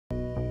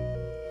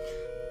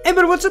Hey,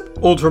 but what's up?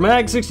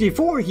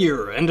 Ultramag64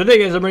 here, and today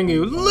guys I bring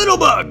you Little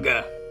Bug,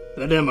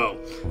 the demo.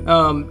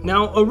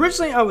 Now,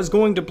 originally I was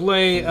going to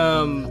play,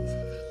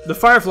 the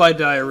Firefly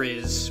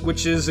Diaries,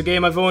 which is a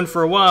game I've owned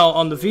for a while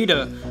on the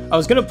Vita. I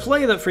was gonna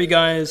play that for you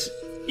guys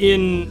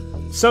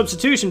in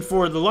substitution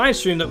for the live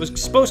stream that was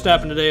supposed to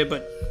happen today,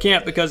 but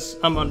can't because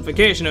I'm on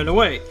vacation and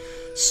away.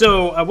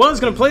 So, I was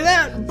gonna play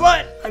that,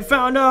 but I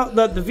found out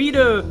that the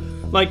Vita,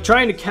 like,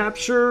 trying to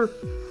capture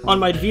on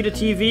my Vita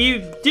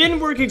TV didn't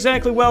work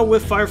exactly well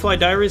with Firefly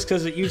Diaries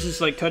because it uses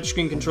like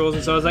touchscreen controls,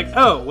 and so I was like,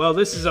 oh, well,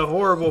 this is a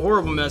horrible,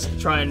 horrible mess to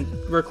try and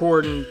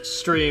record and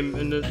stream,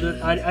 and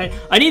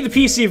I need the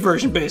PC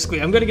version, basically.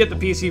 I'm gonna get the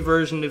PC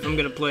version if I'm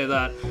gonna play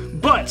that.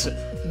 But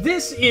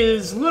this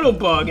is Little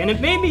Bug, and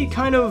it made me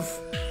kind of,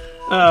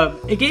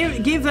 it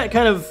gave that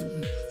kind of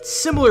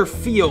similar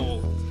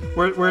feel,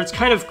 where it's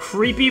kind of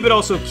creepy but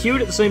also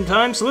cute at the same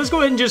time, so let's go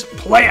ahead and just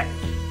play it!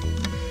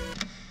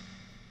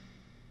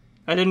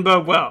 I didn't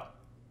bode well.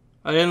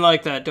 I didn't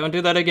like that. Don't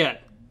do that again.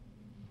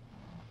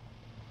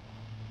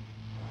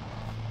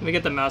 Let me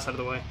get the mouse out of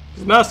the way.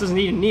 This mouse doesn't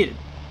even need it.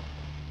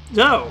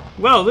 Oh,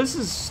 well, this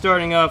is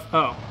starting off...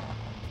 Oh.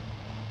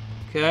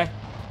 Okay.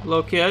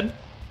 Hello, kid.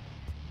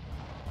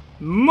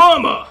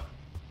 Mama!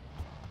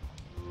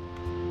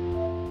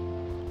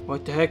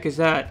 What the heck is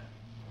that?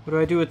 What do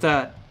I do with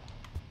that?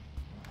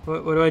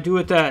 What do I do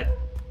with that?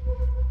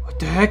 What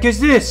the heck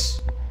is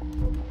this?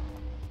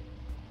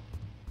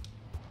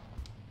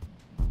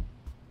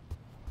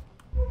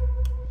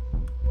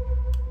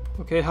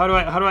 Okay, how do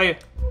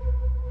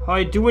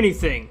I do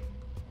anything?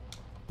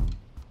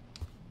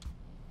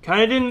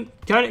 Kinda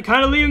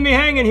leaving me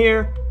hanging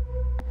here.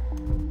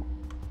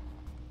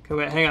 Okay,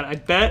 wait, hang on. I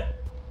bet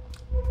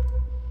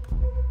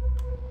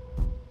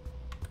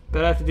I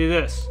have to do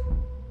this.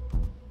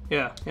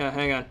 Yeah,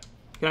 hang on.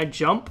 Can I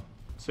jump?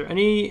 Is there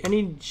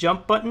any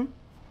jump button?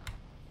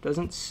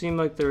 Doesn't seem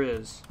like there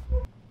is.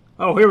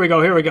 Oh, here we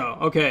go,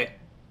 okay.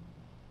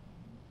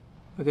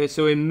 Okay,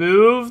 so we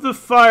move the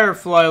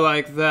Firefly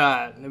like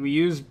that, and we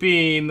use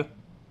beam.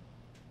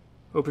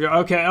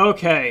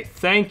 Okay,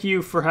 thank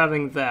you for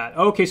having that.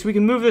 Okay, so we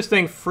can move this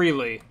thing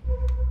freely.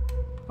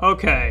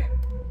 Okay.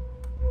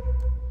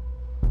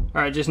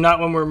 Alright, just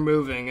not when we're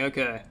moving,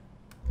 okay.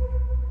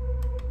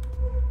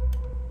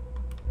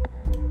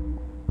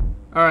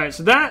 Alright,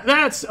 so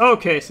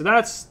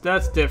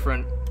that's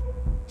different.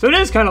 So it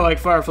is kind of like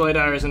Firefly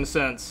Diaries in a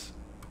sense.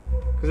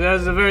 Because it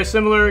has a very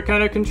similar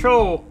kind of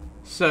control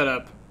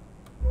setup.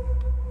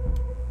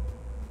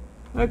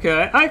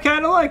 Okay, I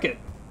kind of like it.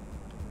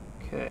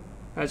 Okay.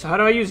 Alright, so how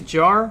do I use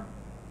jar?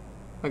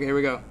 Okay, here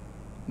we go.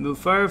 Move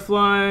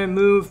Firefly,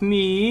 move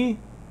me.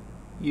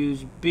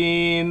 Use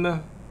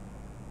beam.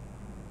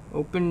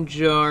 Open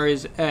jar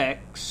is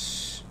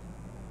X.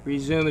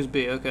 Resume is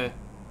B, okay.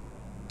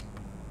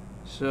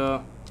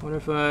 So, I wonder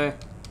if I...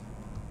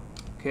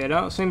 Okay, I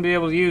don't seem to be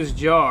able to use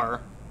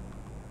jar.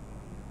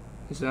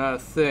 It's not a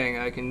thing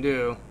I can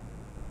do.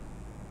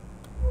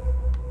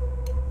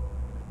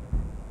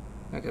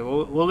 Okay,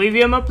 we'll leave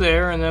him up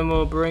there, and then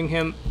we'll bring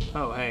him...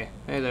 Oh, hey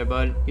there,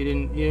 bud. You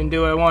didn't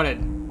do what I wanted.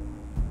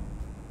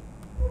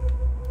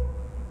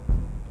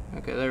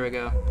 Okay, there we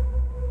go.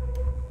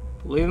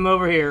 Leave him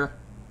over here.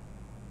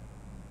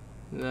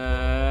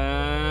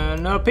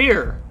 Then up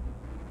here.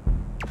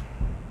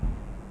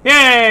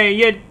 Yay!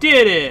 You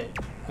did it!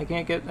 I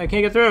can't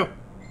get through.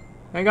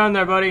 Hang on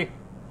there, buddy.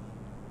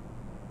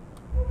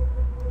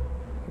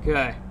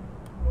 Okay.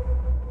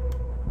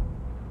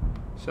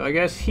 So I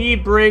guess he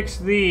breaks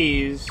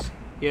these.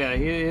 Yeah,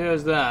 he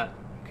does that.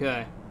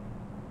 Okay.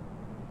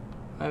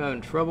 I'm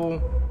having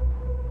trouble.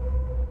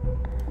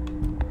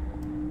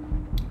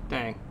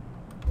 Dang.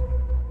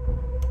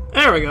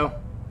 There we go.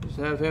 Just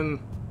have him...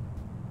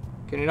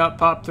 Can he not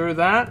pop through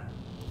that?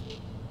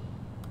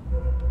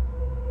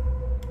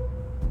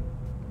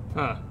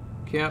 Huh.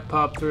 Can't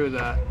pop through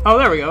that. Oh,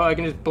 there we go. I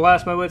can just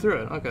blast my way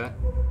through it. Okay.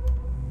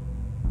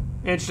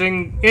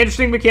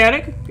 Interesting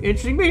mechanic.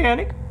 Interesting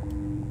mechanic.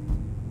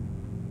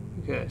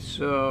 Okay,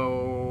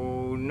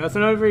 so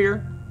nothing over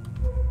here.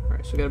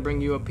 Alright, so I gotta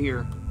bring you up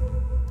here.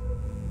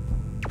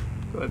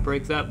 Go ahead,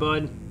 break that,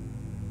 bud.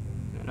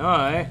 And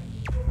I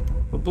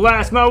will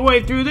blast my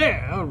way through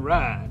there.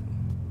 Alright.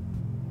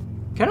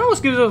 Kinda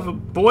almost gives off a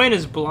Boy and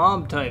His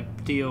Blob type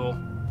deal.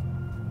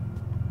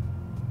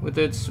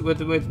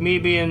 With me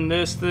being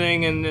this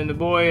thing and the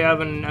boy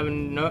having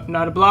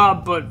not a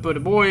blob but a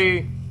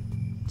boy.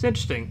 It's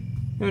interesting.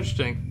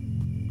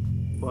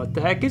 Interesting. What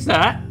the heck is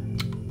that?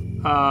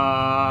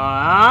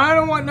 I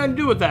don't want nothing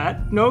to do with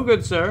that. No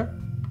good, sir.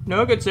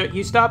 No good, sir.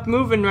 You stop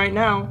moving right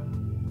now.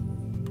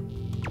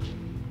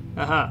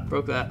 Aha,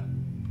 broke that.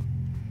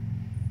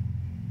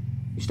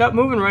 You stop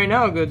moving right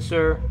now, good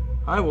sir.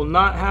 I will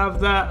not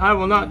have that. I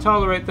will not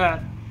tolerate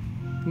that,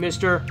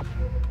 mister.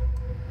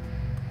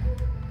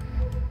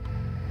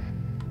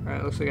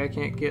 Alright, looks like I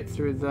can't get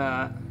through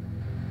that.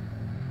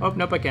 Oh,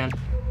 nope, I can.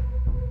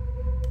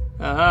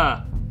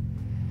 Aha.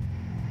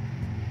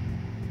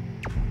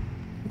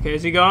 Okay,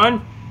 is he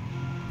gone?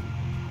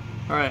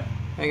 Alright,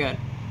 hang on.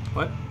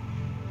 What?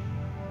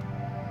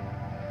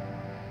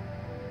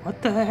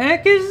 What the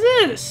heck is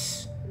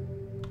this?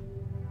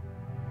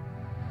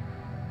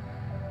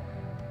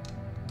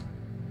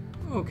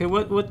 Okay,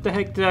 what the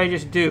heck did I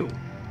just do?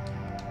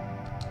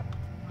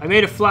 I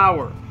made a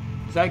flower.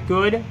 Is that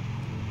good?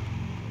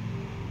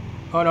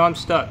 Oh no, I'm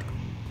stuck.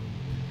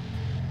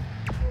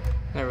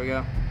 There we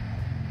go.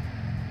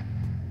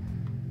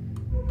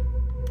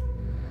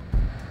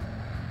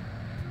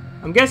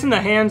 I'm guessing the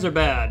hands are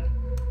bad.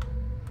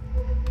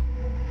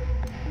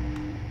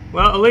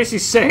 Well, at least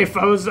he's safe.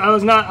 I was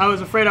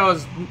afraid I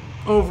was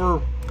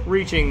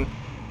overreaching.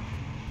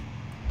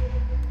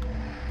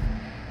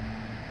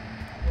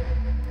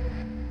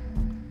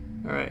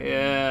 Alright,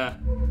 yeah.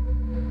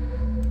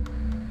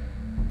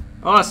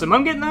 Awesome,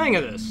 I'm getting the hang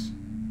of this.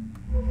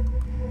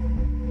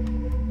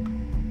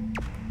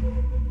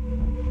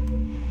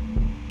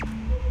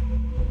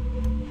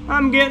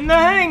 I'm getting the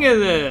hang of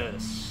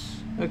this.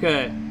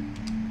 Okay.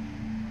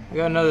 I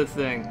got another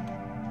thing.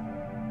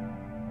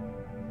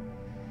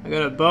 I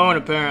got a bone,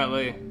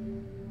 apparently.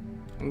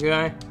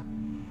 Okay.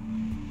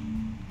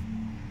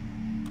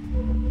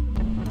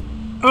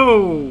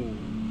 Oh!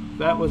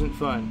 That wasn't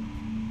fun.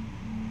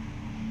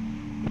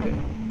 Okay.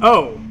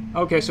 Oh!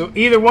 Okay, so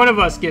either one of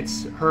us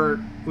gets hurt,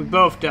 we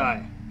both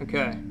die.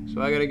 Okay,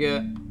 so I gotta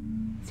get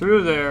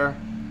through there.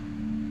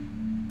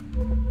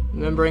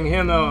 And then bring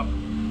him up.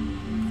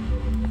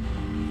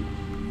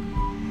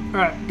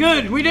 Alright,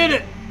 good! We did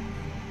it!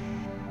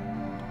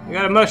 I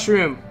got a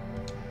mushroom.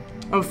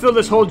 I'll fill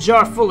this whole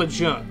jar full of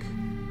junk.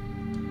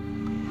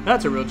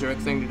 That's a real jerk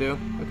thing to do.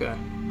 Okay.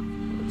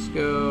 Let's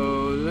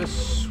go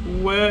this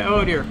way.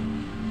 Oh dear.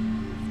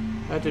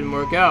 That didn't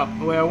work out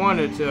the way I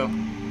wanted it to.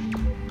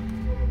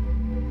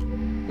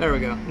 There we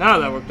go. Now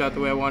that worked out the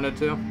way I wanted it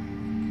to.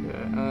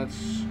 Okay,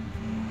 let's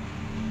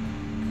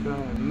try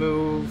and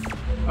move.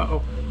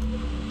 Uh-oh.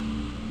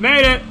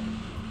 Made it!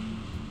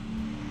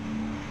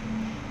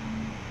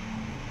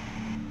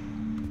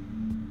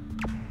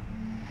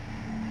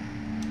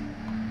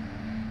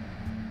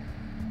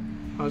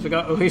 How's it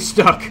go? Oh, he's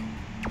stuck.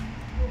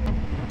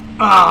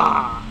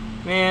 Ah,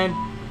 man.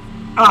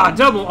 Ah,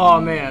 double. Oh,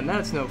 man.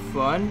 That's no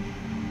fun.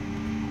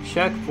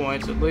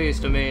 Checkpoints, at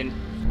least. I mean,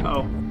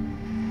 oh.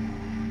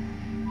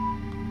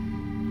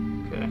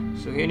 Okay,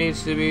 so he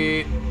needs to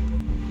be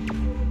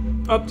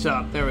up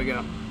top. There we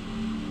go.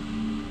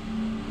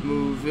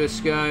 Move this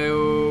guy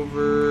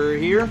over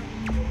here.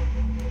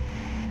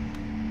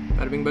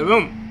 Bada bing, bada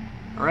boom.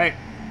 All right.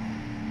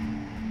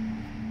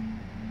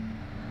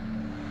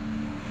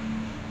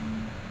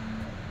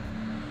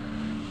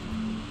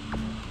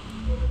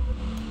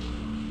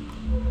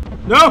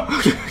 No!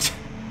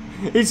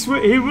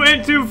 He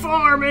went too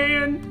far,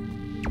 man!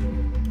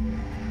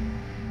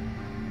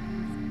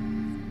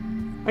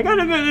 I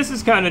gotta admit, this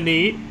is kind of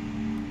neat.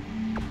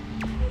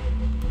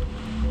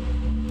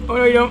 Oh,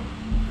 no, you don't.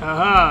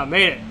 Aha,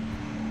 made it.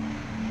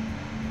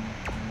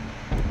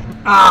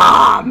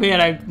 Ah,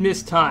 man, I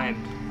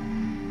mistimed.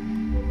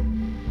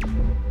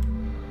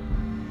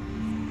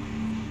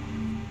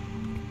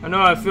 I know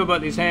how I feel about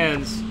these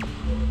hands.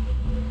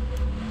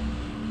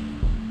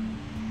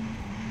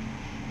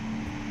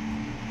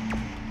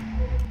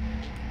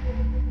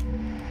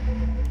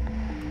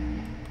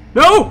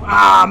 No!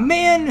 Ah,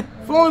 man!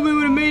 If only we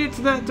would have made it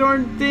to that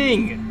darn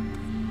thing.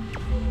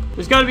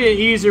 There's got to be an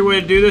easier way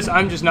to do this.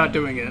 I'm just not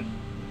doing it.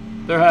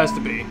 There has to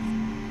be.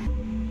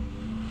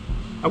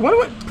 I wonder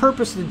what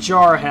purpose the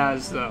jar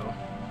has, though.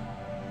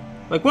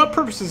 Like, what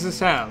purpose does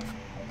this have?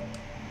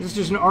 Is this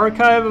just an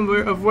archive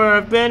of where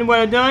I've been, what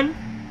I've done?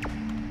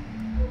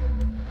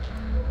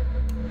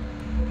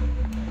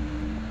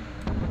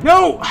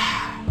 No!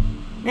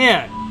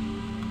 Man.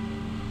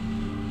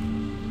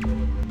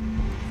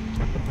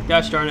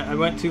 Gosh darn it, I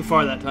went too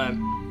far that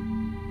time.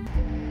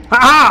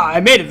 Ha-ha! I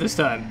made it this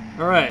time.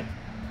 Alright.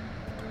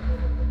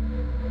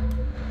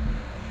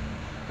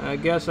 I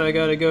guess I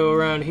gotta go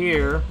around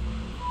here.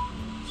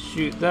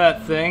 Shoot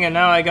that thing, and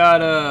now I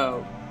got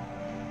a...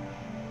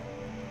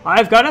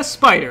 I've got a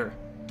spider.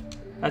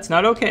 That's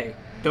not okay.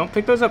 Don't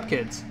pick those up,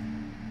 kids.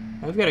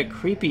 I've got a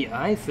creepy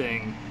eye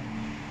thing.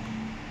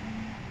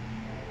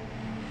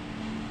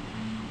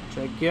 Which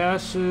I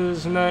guess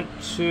is meant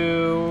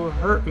to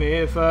hurt me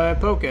if I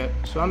poke it.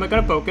 So I'm not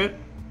gonna poke it.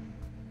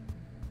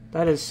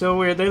 That is so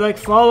weird. They like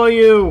follow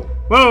you.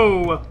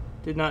 Whoa!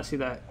 Did not see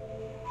that.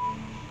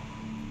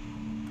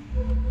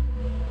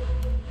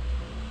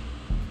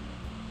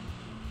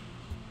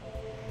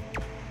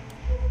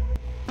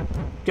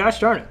 Gosh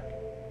darn it.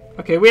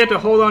 Okay, we have to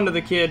hold on to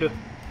the kid.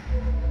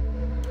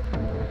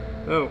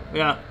 Oh,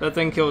 yeah, that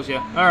thing kills you.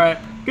 Alright,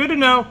 good to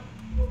know.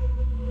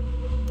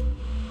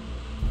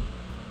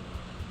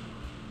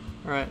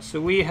 Alright, so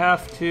we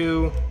have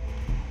to...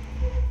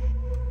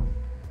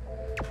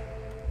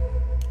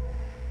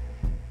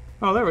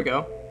 Oh, there we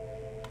go.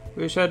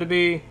 We just had to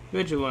be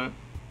vigilant.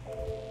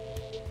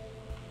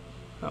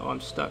 Oh,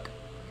 I'm stuck.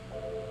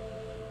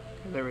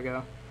 Okay, there we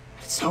go.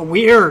 It's so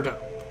weird!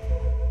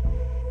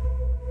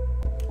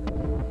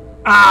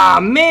 Ah,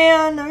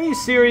 man! Are you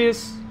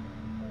serious?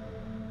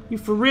 You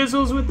for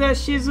rizzles with that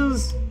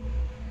shizzles?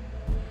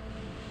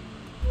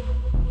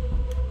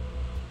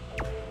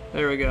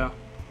 There we go.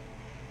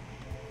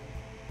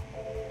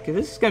 Okay,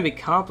 this is gonna be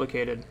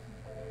complicated.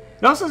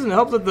 It also doesn't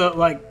help that the,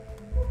 like...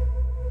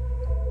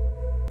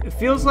 It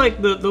feels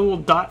like the little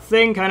dot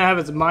thing kind of have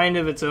its mind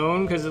of its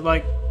own, because it,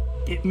 like...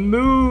 It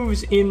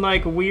moves in,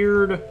 like,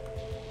 weird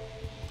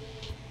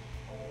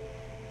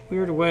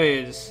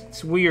ways.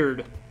 It's weird.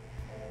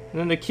 And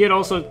then the kid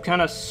also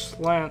kind of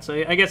slants.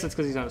 I guess it's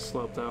because he's on a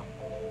slope, though.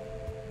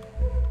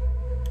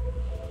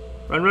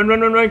 Run, run,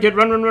 run, run, run, kid!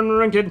 Run, run, run, run,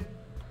 run, kid!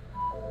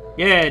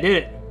 Yeah,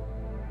 did it!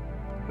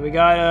 We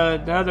got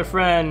another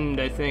friend,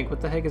 I think.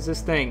 What the heck is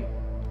this thing?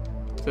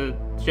 It's a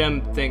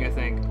gem thing, I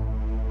think.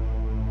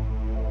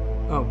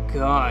 Oh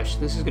gosh,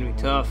 this is gonna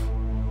be tough.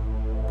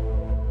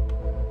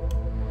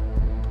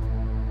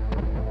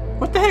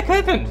 What the heck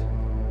happened?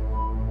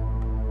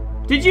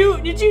 Did you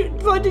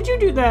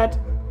do that?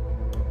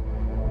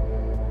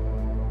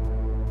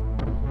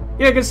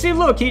 Yeah, cause see,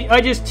 look, I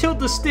just tilt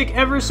the stick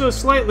ever so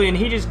slightly and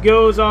he just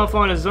goes off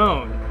on his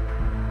own.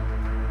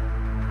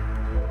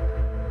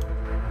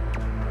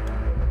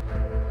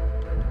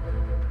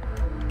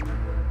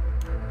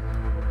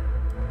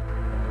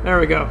 There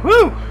we go.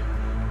 Woo!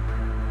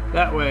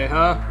 That way,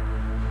 huh?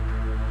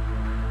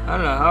 I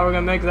don't know how we're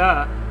gonna make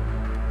that.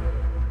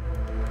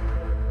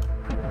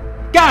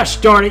 Gosh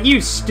darn it, you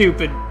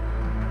stupid!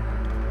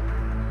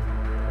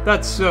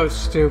 That's so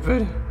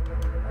stupid.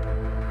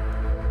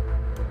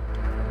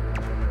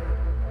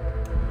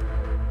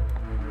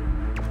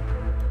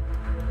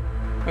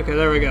 Okay,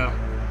 there we go.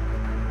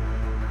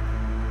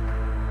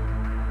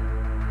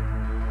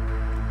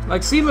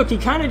 Like, see, look, he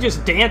kind of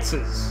just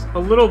dances a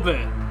little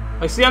bit.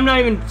 Like, see, I'm not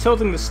even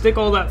tilting the stick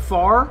all that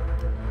far.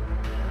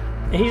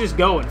 And he's just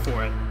going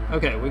for it.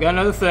 Okay, we got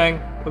another thing.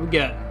 What do we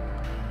get?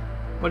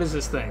 What is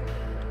this thing?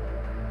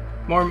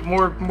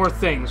 More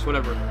things,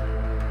 whatever.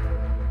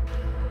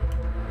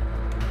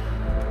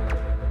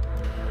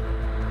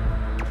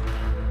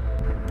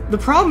 The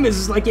problem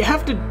is, like, you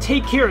have to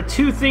take care of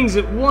two things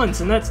at once,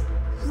 and that's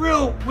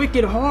real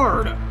wicked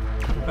hard.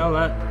 Oh,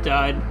 that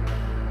died.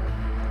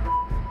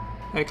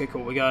 Okay,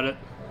 cool, we got it.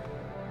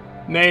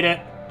 Made it.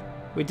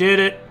 We did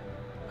it.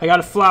 I got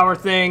a flower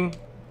thing.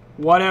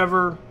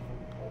 Whatever.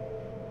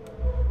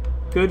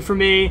 Good for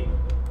me.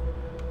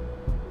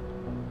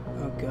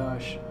 Oh,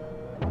 gosh.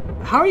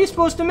 How are you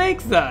supposed to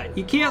make that?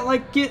 You can't,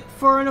 like, get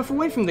far enough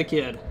away from the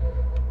kid.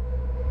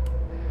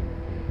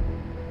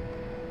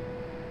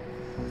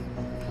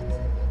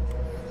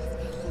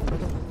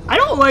 I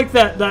don't like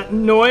that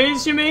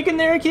noise you're making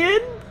there,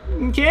 kid.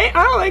 Okay?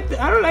 I don't like that.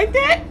 I don't like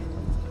that.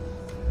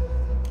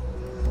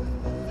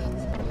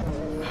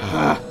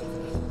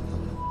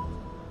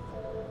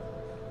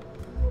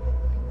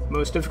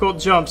 Most difficult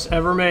jumps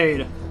ever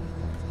made.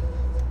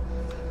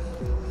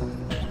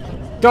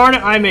 Darn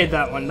it, I made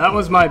that one. That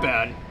was my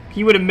bad.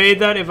 He would have made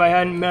that if I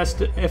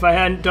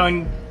hadn't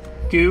done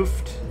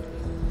goofed.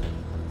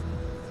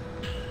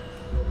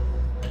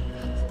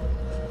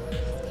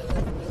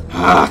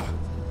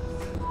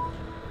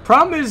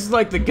 Problem is,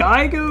 like, the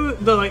guy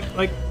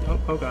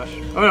oh gosh.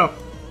 Oh no.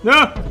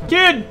 No!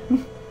 Kid!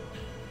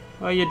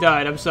 Oh, you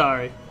died. I'm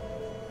sorry.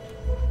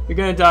 You're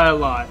gonna die a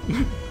lot.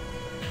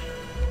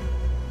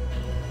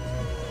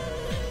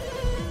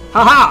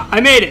 Haha! I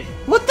made it!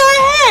 What the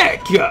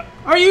heck?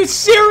 Are you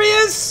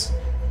serious?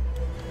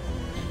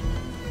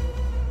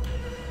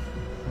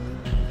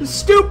 The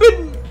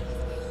stupid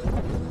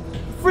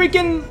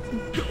freaking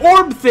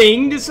orb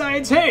thing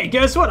decides, hey,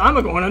 guess what? I'm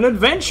gonna go on an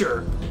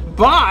adventure.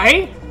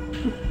 Bye!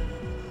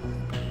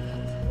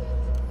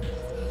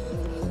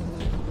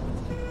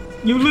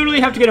 You literally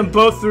have to get them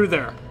both through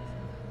there.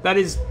 That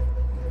is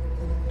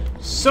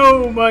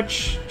so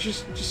much,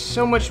 just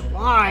so much.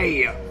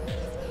 Why?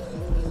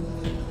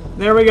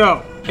 There we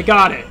go. I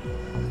got it.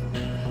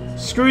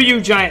 Screw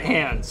you, giant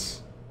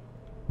hands.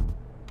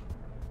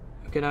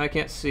 Okay, now I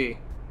can't see.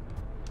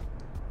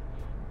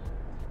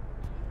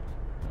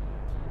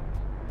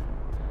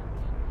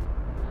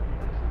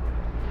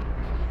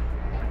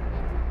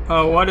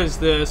 Oh, what is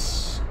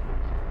this?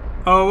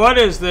 Oh, what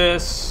is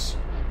this?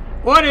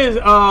 What is...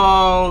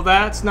 Oh,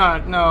 that's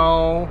not...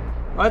 No.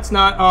 That's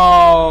not...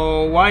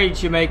 Oh, why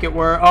did you make it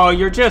worse? Oh,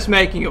 you're just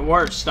making it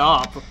worse.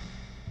 Stop.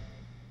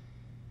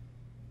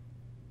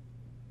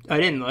 I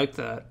didn't like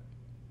that.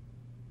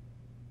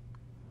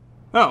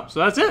 Oh, so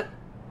that's it.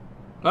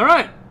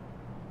 Alright.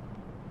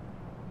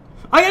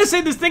 I gotta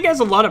say, this thing has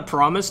a lot of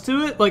promise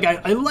to it. Like,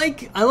 I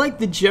like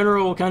the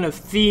general kind of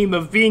theme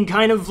of being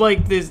kind of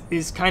like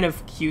this kind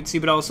of cutesy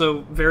but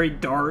also very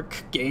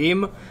dark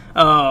game.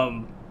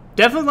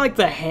 Definitely like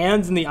the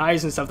hands and the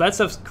eyes and stuff. That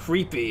stuff's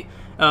creepy.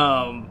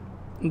 And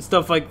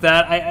stuff like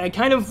that. I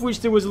kind of wish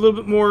there was a little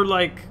bit more,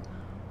 like,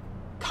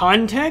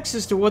 context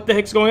as to what the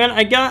heck's going on.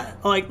 I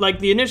got, like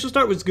the initial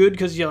start was good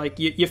because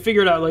you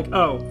figured out, like,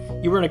 oh,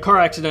 you were in a car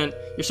accident,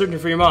 you're searching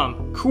for your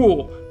mom.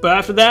 Cool. But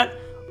after that,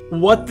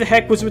 what the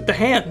heck was with the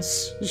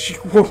hands?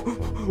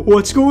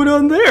 What's going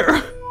on there?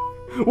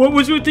 What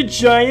was with the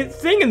giant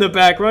thing in the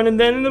background and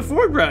then in the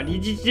foreground?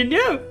 You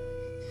know.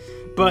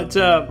 But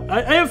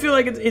I don't feel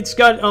like it's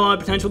got a lot of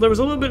potential. There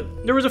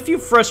was a few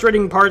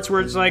frustrating parts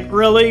where it's like,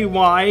 really,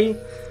 why,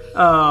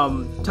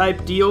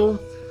 type deal,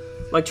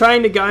 like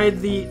trying to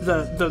guide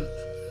the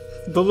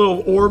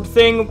little orb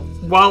thing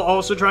while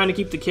also trying to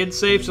keep the kids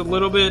safe. Is a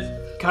little bit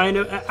kind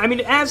of, I mean,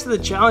 it adds to the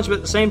challenge, but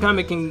at the same time,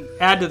 it can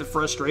add to the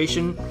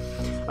frustration.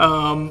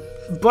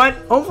 But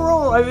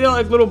overall, I feel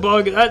like Little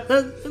Bug,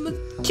 a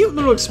cute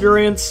little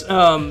experience.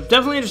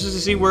 Definitely interested to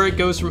see where it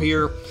goes from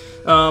here.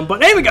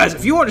 But anyway, guys,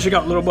 if you want to check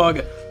out Little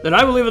Bug, then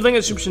I will leave a link in the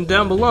description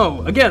down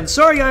below. Again,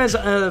 sorry guys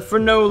for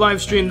no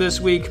live stream this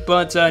week,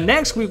 but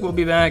next week we'll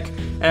be back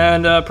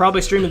and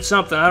probably streaming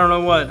something. I don't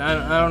know what.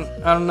 I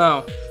don't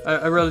know.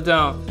 I really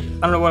don't.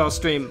 I don't know what I'll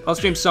stream. I'll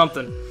stream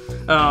something.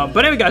 But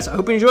anyway, guys, I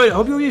hope you enjoyed it. I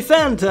hope you have a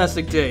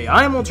fantastic day.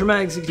 I am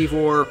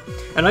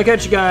UltraMag64, and I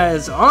catch you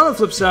guys on the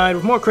flip side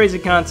with more crazy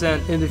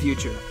content in the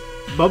future.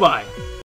 Bye-bye.